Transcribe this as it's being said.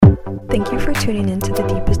Thank you for tuning in to the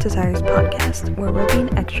Deepest Desires podcast, where we're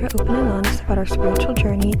being extra open and honest about our spiritual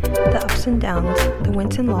journey, the ups and downs, the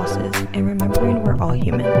wins and losses, and remembering we're all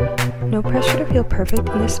human. No pressure to feel perfect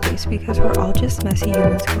in this space because we're all just messy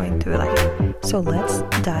humans going through life. So let's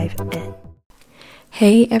dive in.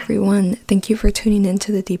 Hey everyone, thank you for tuning in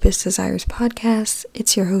to the Deepest Desires podcast.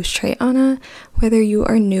 It's your host Treyana. Whether you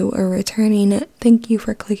are new or returning, thank you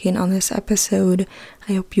for clicking on this episode.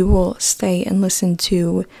 I hope you will stay and listen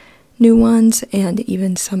to new ones and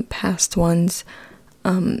even some past ones.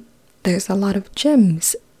 There's a lot of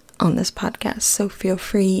gems on this podcast, so feel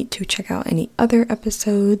free to check out any other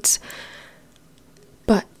episodes.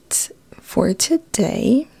 But for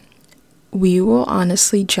today, we will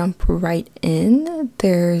honestly jump right in.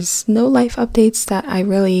 There's no life updates that I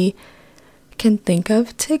really can think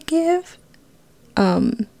of to give.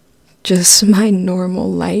 Just my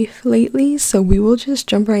normal life lately. So we will just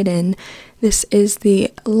jump right in. This is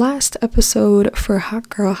the last episode for Hot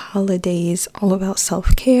Girl Holidays, all about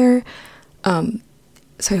self-care. So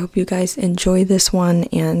I hope you guys enjoy this one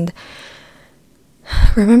and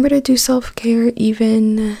remember to do self-care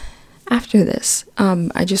even after this.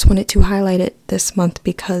 I just wanted to highlight it this month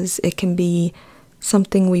because it can be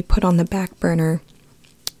something we put on the back burner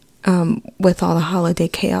with all the holiday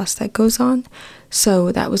chaos that goes on.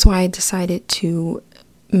 So that was why I decided to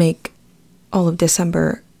make all of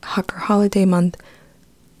December Hot Girl Holiday Month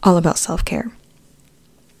all about self-care.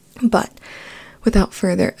 But without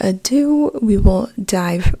further ado, we will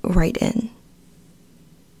dive right in.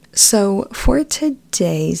 So for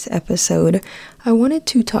today's episode, I wanted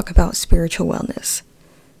to talk about spiritual wellness.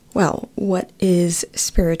 Well, what is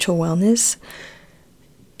spiritual wellness?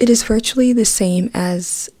 It is virtually the same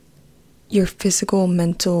as your physical,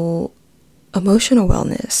 mental, emotional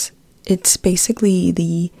wellness. It's basically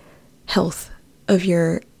the health of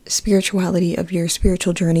your spirituality, of your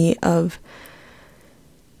spiritual journey, of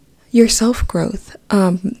your self-growth.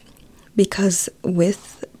 Because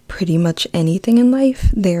with pretty much anything in life,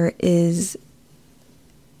 there is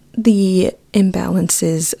the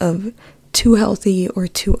imbalances of too healthy or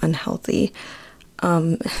too unhealthy.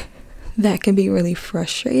 That can be really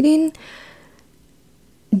frustrating.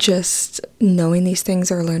 Just knowing these things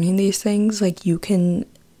or learning these things, like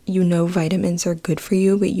vitamins are good for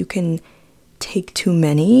you, but you can take too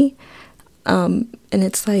many. And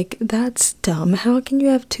it's like, that's dumb. How can you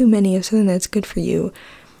have too many of something that's good for you?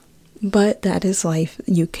 But that is life.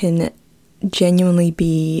 You can genuinely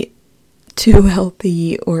be too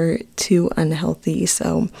healthy or too unhealthy.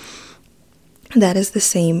 So that is the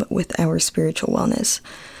same with our spiritual wellness.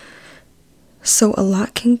 So a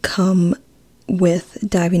lot can come with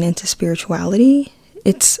diving into spirituality.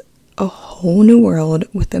 It's a whole new world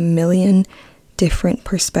with a million different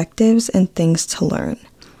perspectives and things to learn.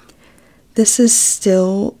 This is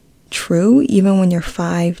still true even when you're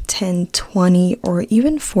 5, 10, 20, or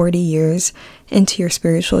even 40 years into your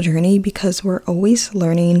spiritual journey, because we're always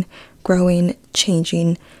learning, growing,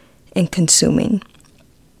 changing, and consuming.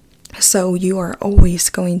 So you are always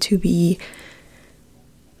going to be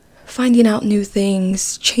finding out new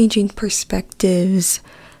things, changing perspectives,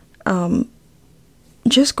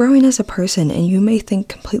 just growing as a person. And you may think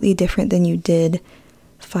completely different than you did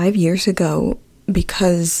 5 years ago,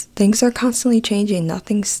 because things are constantly changing.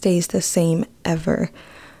 Nothing stays the same ever.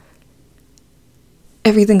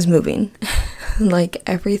 Everything's moving. Like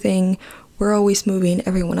everything, we're always moving.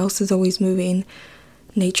 Everyone else is always moving.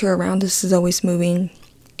 Nature around us is always moving.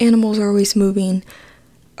 Animals are always moving.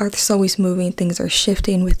 Earth's always moving. Things are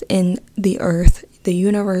shifting within the earth. The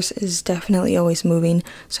universe is definitely always moving.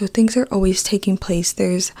 So things are always taking place.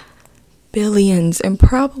 There's billions and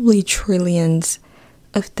probably trillions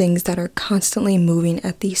of things that are constantly moving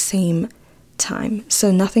at the same time.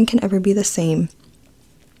 So nothing can ever be the same.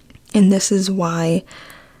 And this is why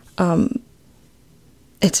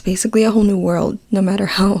it's basically a whole new world. No matter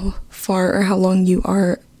how far or how long you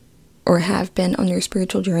are or have been on your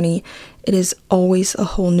spiritual journey, it is always a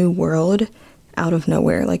whole new world out of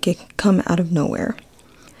nowhere. Like it can come out of nowhere.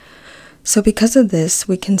 So because of this,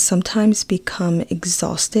 we can sometimes become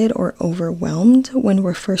exhausted or overwhelmed when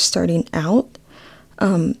we're first starting out.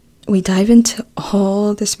 We dive into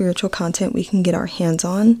all the spiritual content we can get our hands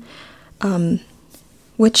on,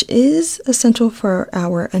 which is essential for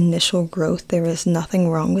our initial growth. There is nothing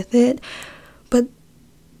wrong with it, but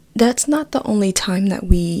that's not the only time that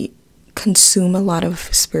we consume a lot of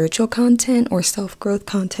spiritual content or self-growth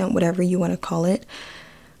content, whatever you want to call it.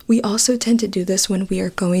 We also tend to do this when we are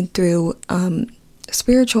going through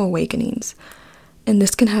spiritual awakenings, and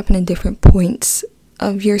this can happen in different points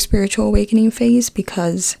of your spiritual awakening phase,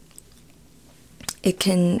 because it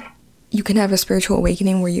can you can have a spiritual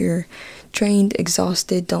awakening where you're drained,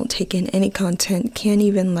 exhausted, don't take in any content, can't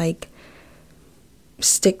even like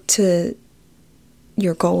stick to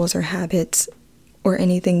your goals or habits or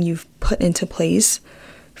anything you've put into place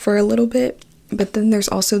for a little bit. But then there's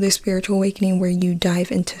also this spiritual awakening where you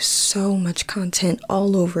dive into so much content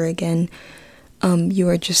all over again. You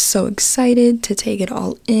are just so excited to take it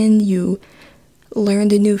all in. You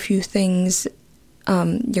learned a new few things.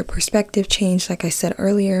 Your perspective changed, like I said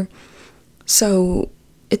earlier. So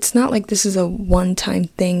it's not like this is a one-time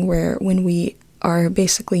thing where when we are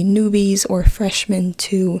basically newbies or freshmen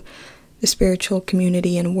to the spiritual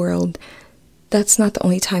community and world, that's not the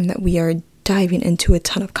only time that we are diving into a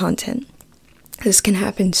ton of content. This can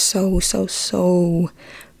happen so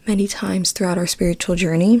many times throughout our spiritual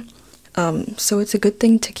journey. So it's a good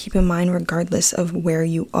thing to keep in mind regardless of where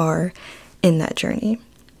you are in that journey.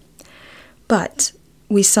 But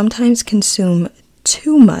we sometimes consume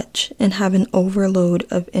too much and have an overload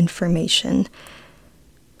of information.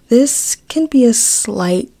 This can be a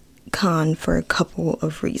slight con for a couple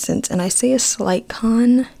of reasons. And I say a slight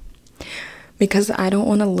con because I don't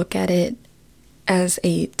want to look at it as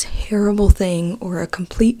a terrible thing or a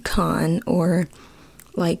complete con or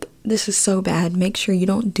like, this is so bad, make sure you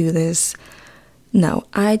don't do this. No,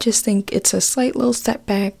 I just think it's a slight little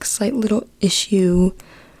setback, slight little issue,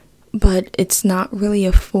 but it's not really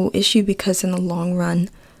a full issue because in the long run,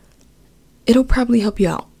 it'll probably help you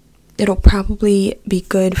out. It'll probably be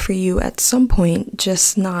good for you at some point,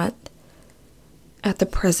 just not at the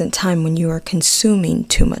present time when you are consuming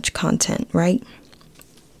too much content, right?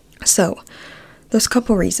 So, there's a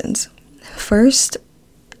couple reasons. First,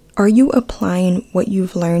 are you applying what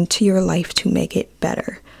you've learned to your life to make it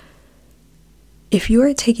better? If you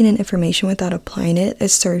are taking in information without applying it, it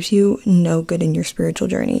serves you no good in your spiritual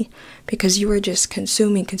journey because you are just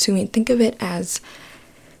consuming. Think of it as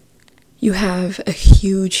you have a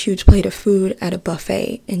huge plate of food at a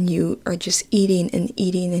buffet and you are just eating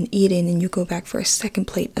and you go back for a second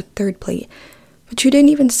plate, a third plate, but you didn't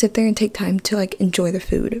even sit there and take time to like enjoy the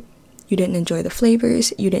food. You didn't enjoy the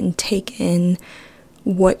flavors, you didn't take in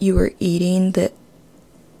what you were eating,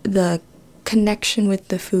 the connection with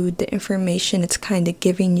the food, the information it's kind of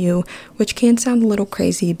giving you, which can sound a little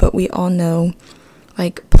crazy, but we all know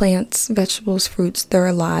like plants, vegetables, fruits, they're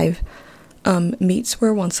alive. Meats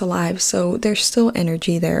were once alive, so there's still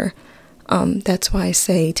energy there. That's why I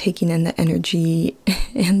say taking in the energy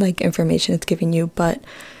and like information it's giving you, but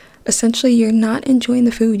essentially you're not enjoying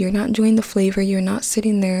the food, you're not enjoying the flavor, you're not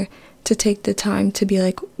sitting there to take the time to be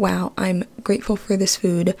like, wow, I'm grateful for this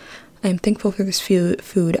food, I am thankful for this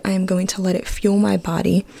food, I am going to let it fuel my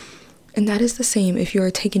body. And that is the same if you are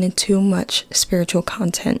taking in too much spiritual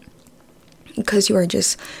content, because you are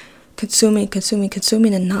just consuming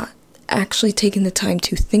and not actually taking the time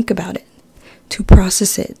to think about it, to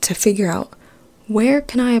process it, to figure out where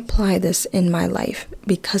can I apply this in my life,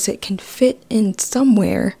 because it can fit in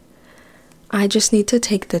somewhere. I just need to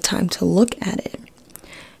take the time to look at it.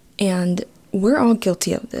 And we're all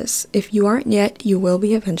guilty of this. If you aren't yet, you will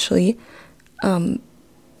be eventually.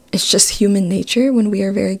 It's just human nature when we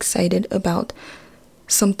are very excited about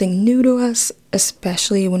something new to us,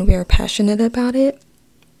 especially when we are passionate about it.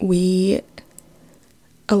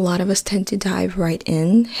 A lot of us tend to dive right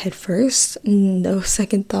in head first, no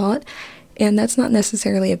second thought. And that's not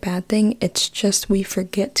necessarily a bad thing. It's just we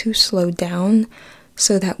forget to slow down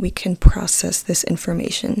so that we can process this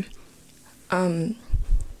information.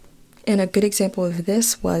 And a good example of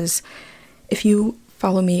this was, if you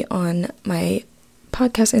follow me on my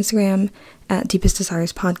podcast Instagram at Deepest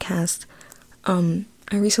Desires Podcast, I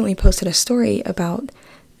recently posted a story about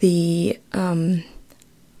the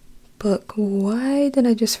book. Why did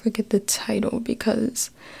I just forget the title? Because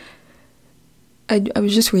I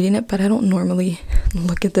was just reading it, but I don't normally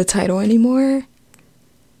look at the title anymore.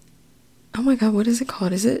 Oh my god, what is it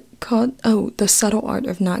called? Is it called, The Subtle Art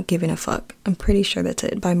of Not Giving a Fuck? I'm pretty sure that's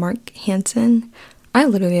it, by Mark Hansen. I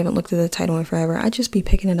literally haven't looked at the title in forever. I just be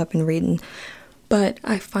picking it up and reading. But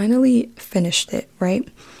I finally finished it, right?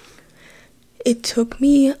 It took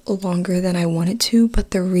me longer than I wanted to,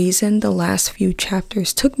 but the reason the last few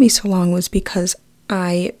chapters took me so long was because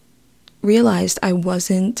I realized I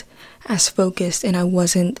wasn't as focused and I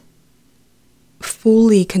wasn't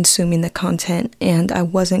fully consuming the content and I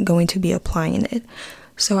wasn't going to be applying it.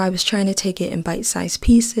 So I was trying to take it in bite-sized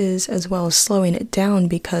pieces as well as slowing it down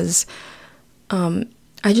because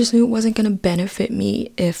I just knew it wasn't going to benefit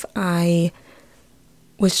me if I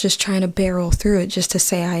was just trying to barrel through it just to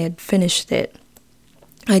say I had finished it.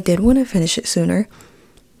 I did want to finish it sooner,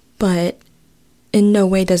 but in no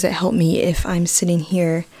way does it help me if I'm sitting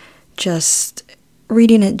here just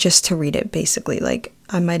reading it just to read it, basically. Like,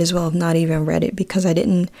 I might as well have not even read it because I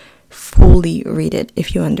didn't fully read it,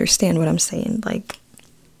 if you understand what I'm saying. Like,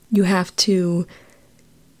 you have to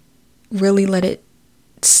really let it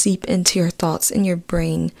seep into your thoughts in your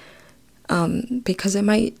brain, because it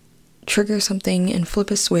might trigger something and flip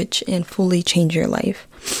a switch and fully change your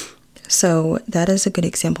life. So that is a good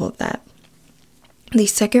example of that. The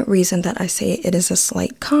second reason that I say it is a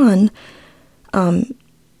slight con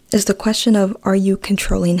is the question of, are you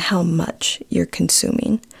controlling how much you're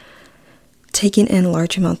consuming? Taking in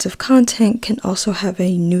large amounts of content can also have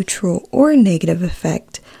a neutral or negative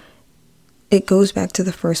effect. It goes back to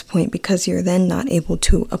the first point because you're then not able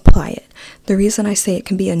to apply it. The reason I say it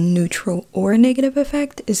can be a neutral or a negative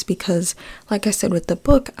effect is because, like I said with the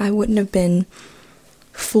book, I wouldn't have been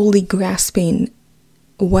fully grasping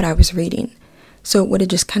what I was reading. So it would have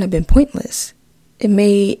just kind of been pointless. It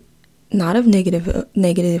may not have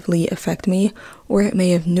negatively affect me, or it may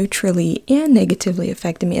have neutrally and negatively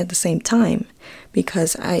affected me at the same time,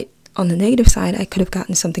 because on the negative side, I could have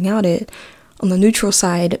gotten something out of it. On the neutral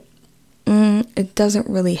side, it doesn't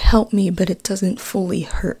really help me, but it doesn't fully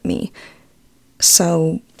hurt me.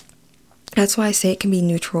 So that's why I say it can be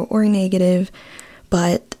neutral or negative.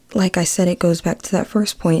 But like I said, it goes back to that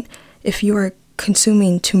first point. If you are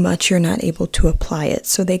consuming too much, you're not able to apply it.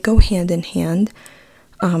 So they go hand in hand.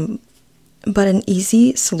 But an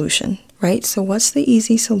easy solution, right? So what's the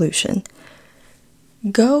easy solution?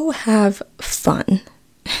 Go have fun.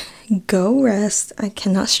 Go rest. I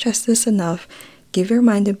cannot stress this enough. Give your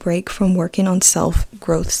mind a break from working on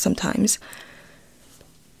self-growth sometimes.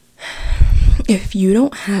 If you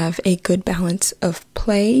don't have a good balance of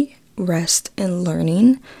play, rest, and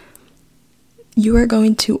learning, you are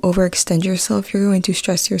going to overextend yourself. You're going to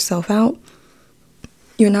stress yourself out.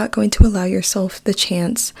 You're not going to allow yourself the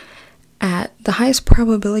chance at the highest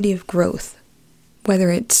probability of growth, whether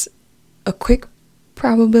it's a quick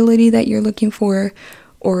probability that you're looking for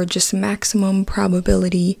or just maximum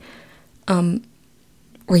probability,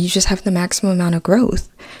 where you just have the maximum amount of growth.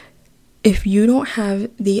 If you don't have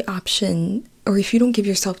the option, or if you don't give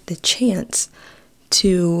yourself the chance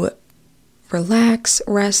to relax,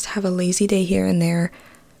 rest, have a lazy day here and there,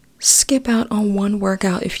 skip out on one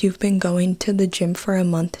workout if you've been going to the gym for a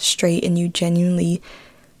month straight and you genuinely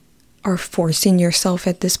are forcing yourself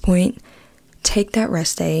at this point, take that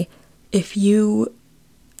rest day. If you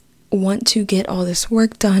want to get all this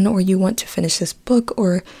work done, or you want to finish this book,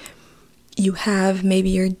 or maybe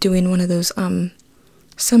you're doing one of those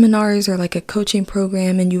seminars or like a coaching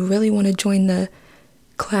program and you really want to join the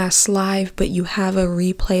class live, but you have a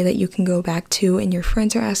replay that you can go back to and your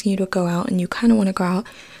friends are asking you to go out and you kind of want to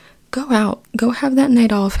go out, go have that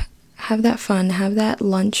night off, have that fun, have that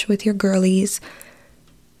lunch with your girlies.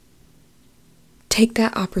 Take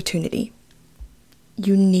that opportunity.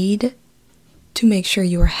 You need to make sure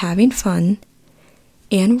you are having fun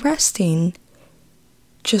and resting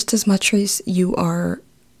just as much as you are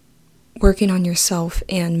working on yourself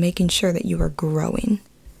and making sure that you are growing.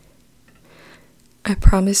 I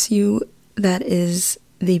promise you that is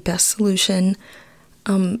the best solution.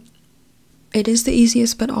 It is the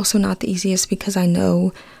easiest, but also not the easiest, because I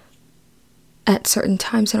know at certain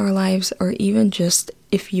times in our lives, or even just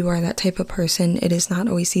if you are that type of person, it is not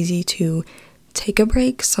always easy to take a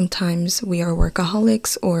break. Sometimes we are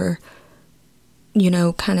workaholics, or,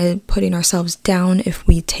 kind of putting ourselves down if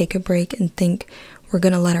we take a break and think we're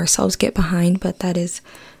going to let ourselves get behind, but that is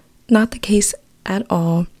not the case at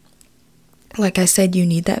all. Like I said, you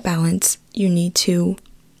need that balance. You need to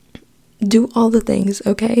do all the things,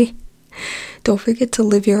 okay? Don't forget to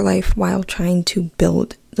live your life while trying to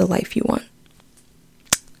build the life you want.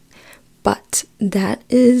 But that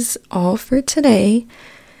is all for today.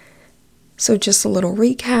 So just a little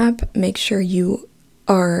recap. Make sure you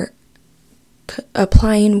are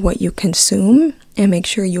applying what you consume, and make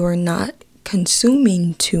sure you are not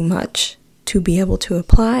consuming too much to be able to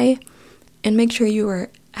apply, and make sure you are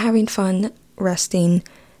having fun, resting,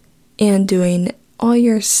 and doing all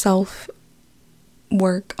your self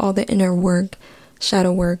work, all the inner work,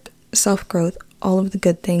 shadow work, self-growth, all of the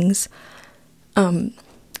good things.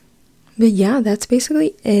 But yeah, that's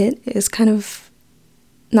basically it. It's kind of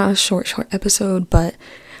not a short episode, but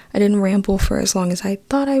I didn't ramble for as long as I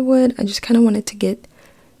thought I would. I just kind of wanted to get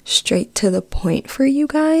straight to the point for you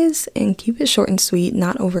guys and keep it short and sweet,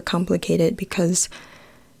 not overcomplicated, because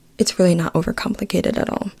it's really not overcomplicated at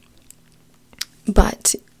all.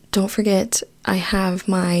 But don't forget, I have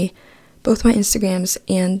both my Instagrams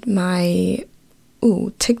and my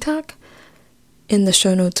TikTok in the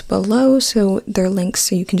show notes below, so they're links,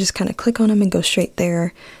 so you can just kind of click on them and go straight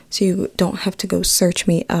there, so you don't have to go search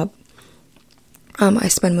me up. I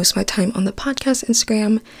spend most of my time on the podcast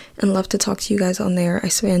Instagram and love to talk to you guys on there. I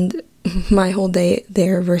spend my whole day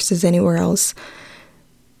there versus anywhere else.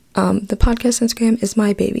 The podcast Instagram is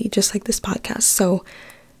my baby, just like this podcast. So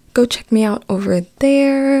go check me out over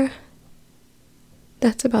there.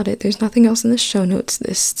 That's about it. There's nothing else in the show notes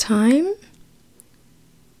this time.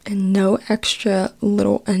 And no extra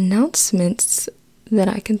little announcements that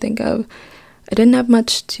I can think of. I didn't have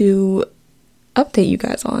much to update you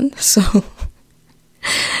guys on, so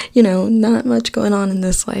not much going on in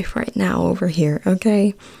this life right now over here,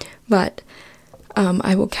 okay? But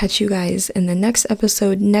I will catch you guys in the next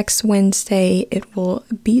episode next Wednesday. It will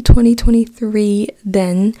be 2023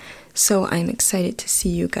 then, so I'm excited to see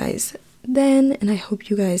you guys then, and I hope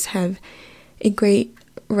you guys have a great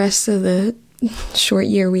rest of the short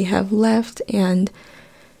year we have left. And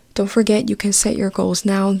don't forget, you can set your goals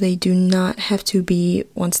now. They do not have to be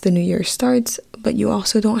once the new year starts, but you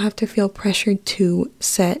also don't have to feel pressured to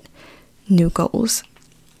set new goals.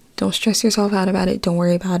 Don't stress yourself out about it. Don't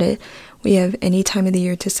worry about it. We have any time of the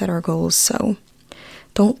year to set our goals, so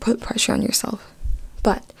don't put pressure on yourself.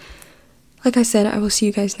 But like I said, I will see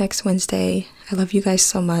you guys next Wednesday. I love you guys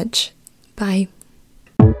so much. Bye.